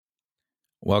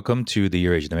Welcome to the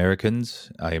Eurasian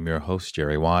Americans. I am your host,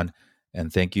 Jerry Wan,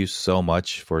 and thank you so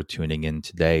much for tuning in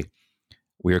today.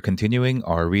 We are continuing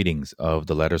our readings of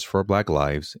the Letters for Black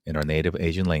Lives in our native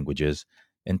Asian languages,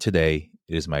 and today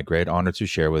it is my great honor to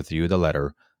share with you the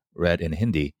letter read in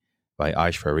Hindi by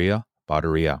Aishwarya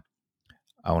Bhattaria.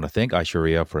 I want to thank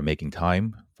Aishwarya for making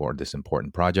time for this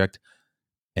important project,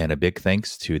 and a big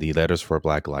thanks to the Letters for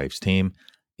Black Lives team,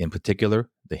 in particular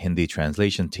the Hindi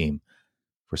translation team,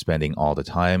 for spending all the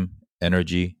time,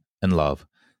 energy, and love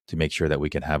to make sure that we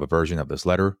can have a version of this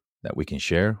letter that we can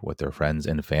share with our friends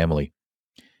and family.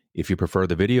 If you prefer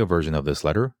the video version of this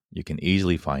letter, you can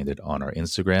easily find it on our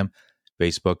Instagram,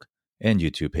 Facebook, and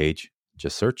YouTube page.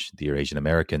 Just search the Eurasian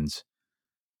Americans.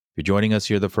 If you're joining us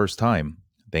here the first time,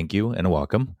 thank you and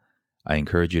welcome. I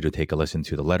encourage you to take a listen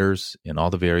to the letters in all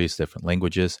the various different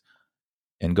languages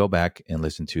and go back and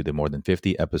listen to the more than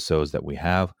 50 episodes that we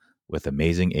have with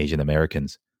amazing Asian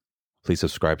Americans. Please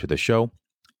subscribe to the show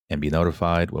and be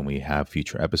notified when we have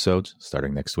future episodes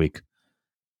starting next week.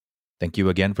 Thank you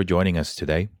again for joining us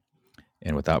today.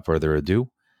 And without further ado,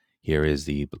 here is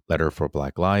the Letter for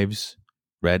Black Lives,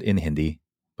 read in Hindi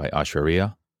by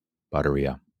Aishwarya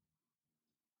Bhattaria.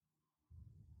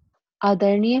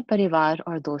 आदरणीय परिवार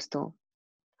और दोस्तों,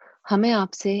 हमें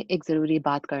आपसे एक जरूरी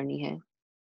बात करनी है।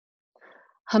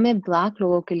 हमें ब्लैक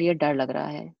लोगों के लिए डर लग रहा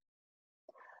है।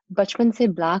 बचपन से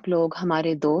ब्लैक लोग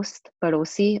हमारे दोस्त,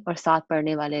 पड़ोसी और साथ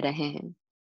पढ़ने वाले रहे हैं।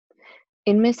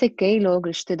 इनमें से कई लोग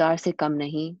रिश्तेदार से कम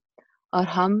नहीं, और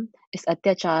हम इस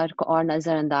अत्याचार को और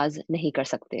नजरअंदाज नहीं कर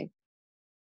सकते।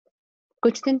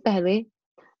 कुछ दिन पहले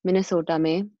मिनेसोटा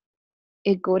में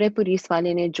एक गोरे पुलिस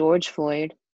वाले ने जॉर्ज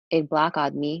फ्लॉयड, एक ब्लैक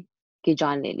आदमी, की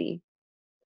जान ले ली।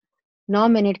 9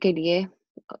 मिनट के लिए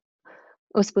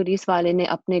उस पुलिस वाले ने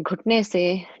अपने घुटने से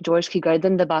जॉर्ज की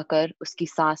गर्दन दबाकर उसकी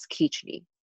सांस खींच ली।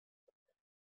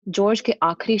 जॉर्ज के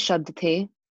आखिरी शब्द थे,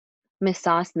 मैं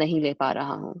सांस नहीं ले पा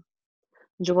रहा हूं,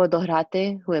 जो वो दोहराते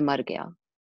हुए मर गया।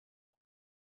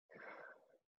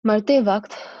 मरते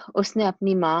वक्त उसने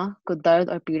अपनी माँ को दर्द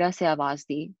और पीड़ा से आवाज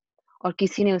दी, और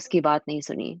किसी ने उसकी बात नहीं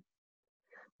सुनी।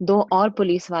 2 और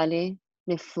पुलिस वाले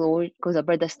ने फ्लोयड को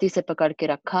जबरदस्ती से पकड़ के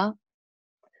रखा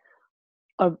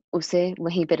और उसे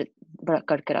वहीं पर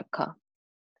करके रखा।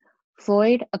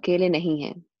 फ्लॉयड अकेले नहीं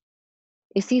है।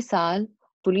 इसी साल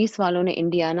पुलिस वालों ने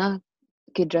इंडियाना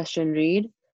के जस्टिन रीड,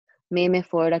 मई में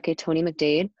फ्लोरिडा के टोनी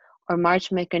मैकडेड और मार्च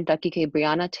में केंटकी के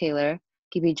ब्रियाना टेलर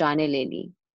की भी जानें ले ली।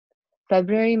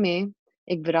 फरवरी में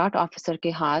एक विराट ऑफिसर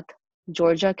के हाथ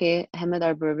जॉर्जिया के अहमद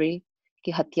अर्बरी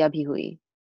की हत्या भी हुई।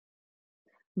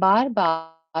 बार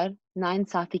बार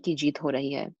नाइंसाफी की जीत हो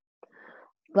रही है।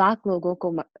 ब्लैक लोगों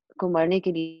को मरने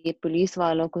के लिए पुलिस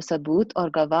वालों को सबूत और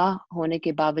गवाह होने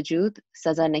के बावजूद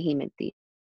सजा नहीं मिलती।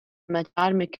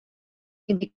 समाचार में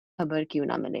भी खबर क्यों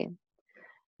ना मिले।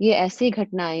 ये ऐसी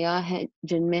घटनाएं हैं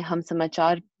जिनमें हम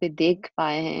समाचार पे देख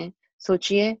पाए हैं।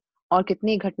 सोचिए और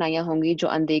कितनी घटनाएं होंगी जो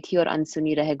अनदेखी और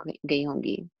अनसुनी रह गई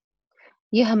होंगी।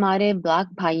 ये हमारे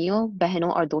ब्लैक भाइयों,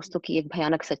 बहनों और दोस्तों की एक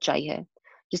भयानक सच्चाई है,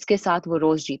 जिसके साथ वो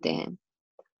रोज जीते हैं,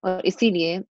 और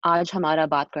इसीलिए आज हमारा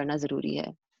बात करना जरूरी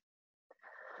है।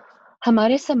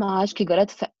 हमारे समाज की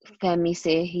गलत फहमी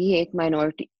से ही एक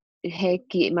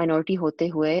माइनॉरिटी होते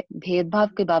हुए भेदभाव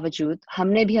के बावजूद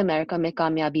हमने भी अमेरिका में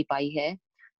कामयाबी पाई है,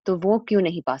 तो वो क्यों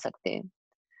नहीं पा सकते।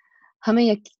 हमें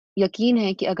यकीन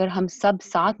है कि अगर हम सब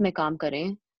साथ में काम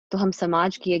करें तो हम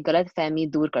समाज की एक गलत फहमी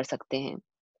दूर कर सकते हैं।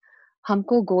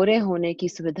 हमको गोरे होने की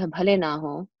सुविधा भले ना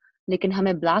हो, लेकिन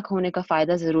हमें ब्लैक होने का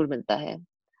फायदा जरूर मिलता है।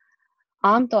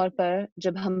 आमतौर पर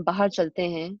जब हम बाहर चलते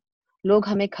हैं, लोग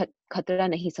हमें खतरा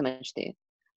नहीं समझते।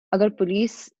 अगर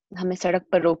पुलिस हमें सड़क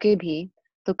पर रोके भी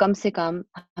तो कम से कम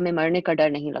हमें मरने का डर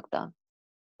नहीं लगता।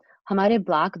 हमारे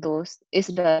ब्लैक दोस्त इस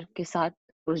डर के साथ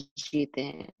रोज जीते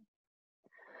हैं।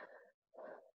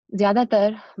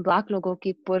 ज्यादातर ब्लैक लोगों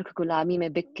की पुरख गुलामी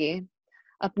में बिक के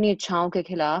अपनी इच्छाओं के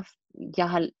खिलाफ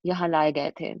यहाँ लाए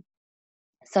गए थे।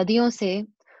 सदियों से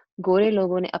गोरे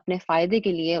लोगों ने अपने फायदे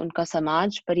के लिए उनका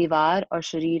समाज, परिवार और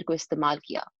शरीर को इस्तेमाल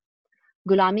किया।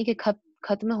 गुलामी के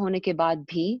खत्म होने के बाद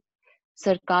भी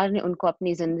सरकार ने उनको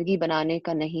अपनी जिंदगी बनाने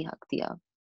का नहीं हक दिया।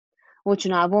 वो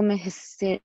चुनावों में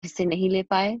हिस्से नहीं ले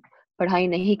पाए, पढ़ाई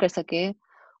नहीं कर सके,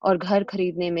 और घर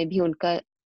खरीदने में भी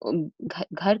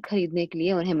घर खरीदने के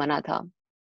लिए उन्हें मना था।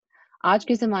 आज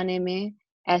के ज़माने में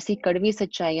ऐसी कड़वी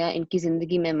सच्चाइयाँ इनकी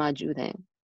ज़िंदगी में मौजूद हैं।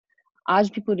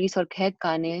 आज भी पुलिस और खैर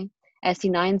खाने ऐसी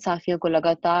नाइंसाफियों को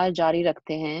लगातार जारी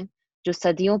रखते हैं, जो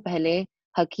सदियों पहले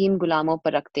हकीम गुलामों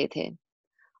पर रखते थे।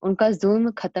 उनका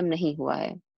जुल्म खत्म नहीं हुआ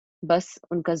है, बस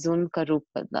उनका जुल्म का रूप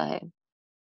बदला है।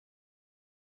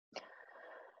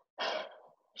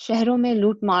 शहरों में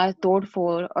लूट-मार,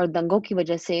 तोड़-फोड़ और दंगों की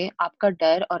वजह से आपका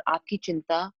डर और आपकी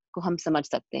चिंता को हम समझ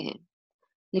सकते हैं।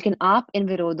 लेकिन आप इन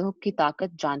विरोधों की ताकत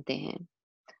जानते हैं।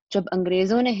 जब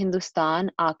अंग्रेजों ने हिंदुस्तान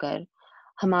आकर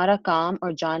हमारा काम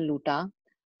और जान लूटा,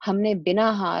 हमने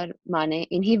बिना हार माने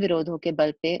इन्हीं विरोधों के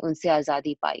बल पे उनसे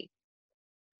आज़ादी पाई।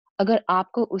 अगर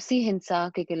आपको उसी हिंसा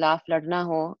के खिलाफ लड़ना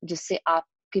हो जिससे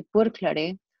आपके पुरख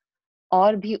लड़े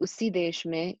और भी उसी देश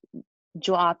में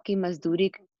जो आपकी मजदूरी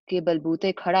के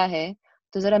बलबूते खड़ा है,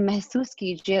 तो ज़रा महसूस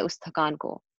कीजिए उस थकान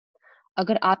को।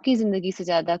 अगर आपकी ज़िंदगी से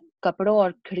ज़्यादा कपड़ों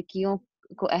और खिड़कियों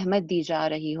को अहमियत दी जा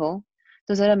रही हो,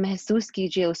 तो ज़रा महसूस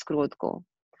कीजिए उस क्रोध को।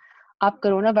 आप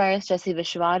कोरोना वायरस जैसे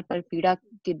विश्वार पर पीड़ा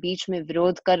के बीच में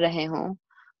विरोध कर रहे हों,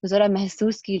 तो ज़रा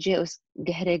महसूस कीजिए उस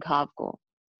गहरे घाव को।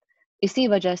 इसी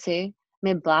वजह से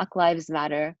मैं ब्लैक लाइव्स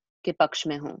मैटर के पक्ष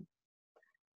में हूँ।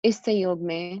 इस संयोग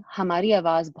में हमारी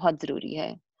आवाज़ बहुत ज़रूरी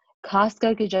है, खास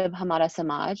करके जब हमारा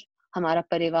समाज, हमारा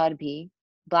परिवार भी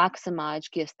ब्लैक समाज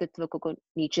के अस्तित्व को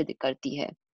नीचे करती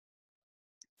है।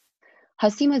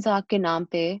 हंसी मजाक के नाम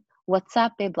पे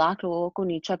व्हाट्सएप पे ब्लैक लोगों को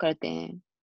नीचा करते हैं।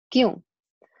 क्यों?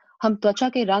 हम त्वचा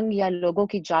के रंग या लोगों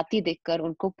की जाति देखकर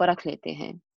उनको परख लेते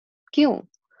हैं। क्यों?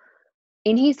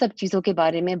 इन्हीं सब चीज़ों के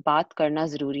बारे में बात करना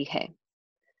ज़रूरी है।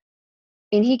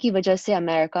 इन्हीं की वजह से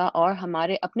अमेरिका और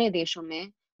हमारे अपने देशों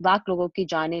में ब्लैक लोगों की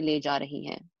जानें ले जा रही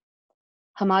हैं।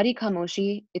 हमारी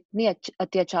खामोशी इतने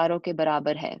अत्याचारों के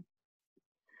बराबर है।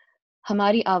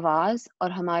 हमारी आवाज़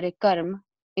और हमारे कर्म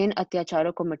इन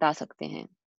अत्याचारों को मिटा सकते हैं।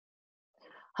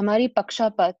 हमारी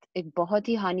पक्षापत एक बहुत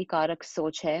ही हानिकारक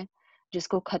सोच है,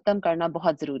 जिसको खत्म करना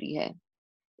बहुत ज़रूरी है।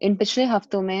 इन पिछले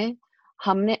हफ्तों में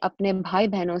हमने अपने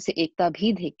भाई-बहनों से एकता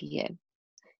भी देखी है।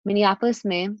 मिनियापोलिस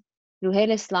में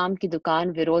रुहेल इस्लाम की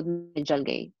दुकान विरोध में जल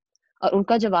गई और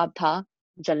उनका जवाब था,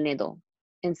 जलने दो,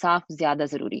 इंसाफ ज़्यादा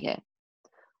ज़रूरी है।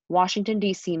 वॉशिंगटन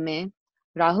डीसी में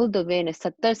राहुल दुबे ने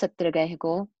 70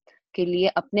 सत्याग्रहियों के लिए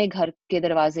अपने घर के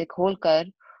दरवाजे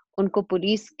खोलकर उनको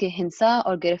पुलिस के हिंसा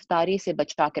और गिरफ्तारी से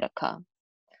बचा के रखा।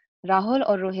 राहुल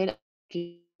और रोहेल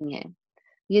की हैं।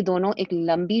 ये दोनों एक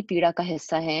लंबी पीढ़ा का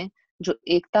हिस्सा हैं, जो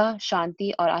एकता,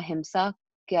 शांति और अहिंसा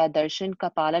के आदर्शन का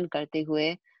पालन करते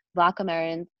हुए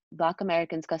ब्लैक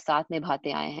अमेरिकन्स का साथ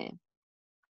निभाते आए हैं।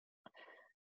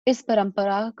 इस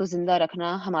परंपरा को जिंदा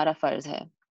रखना हमारा फर्ज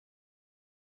है।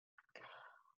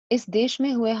 इस देश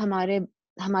में हुए हमारे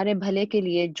हमारे भले के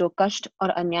लिए जो कष्ट और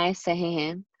अन्याय सहे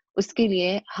हैं, उसके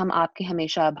लिए हम आपके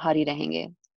हमेशा आभारी रहेंगे।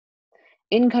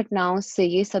 इन घटनाओं से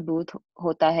ये सबूत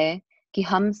होता है कि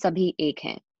हम सभी एक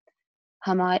हैं।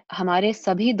 हमारे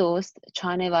सभी दोस्त,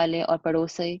 छाने वाले और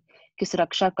पड़ोसी की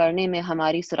सुरक्षा करने में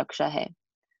हमारी सुरक्षा है।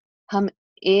 हम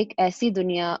एक ऐसी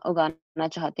दुनिया उगाना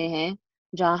चाहते हैं,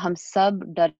 जहाँ हम सब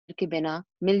डर के बिना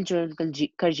मिल-जुल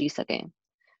कर जी सकें।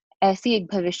 ऐसी एक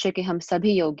भविष्य के हम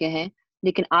सभी योग्य हैं,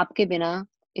 लेकिन आपके बिना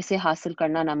इसे हासिल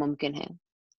करना नामुमकिन है।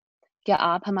 क्या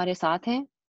आप हमारे साथ हैं?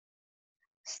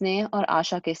 स्नेह और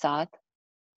आशा के साथ,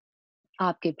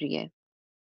 आपके प्रिय।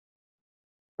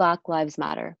 Black Lives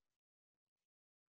Matter.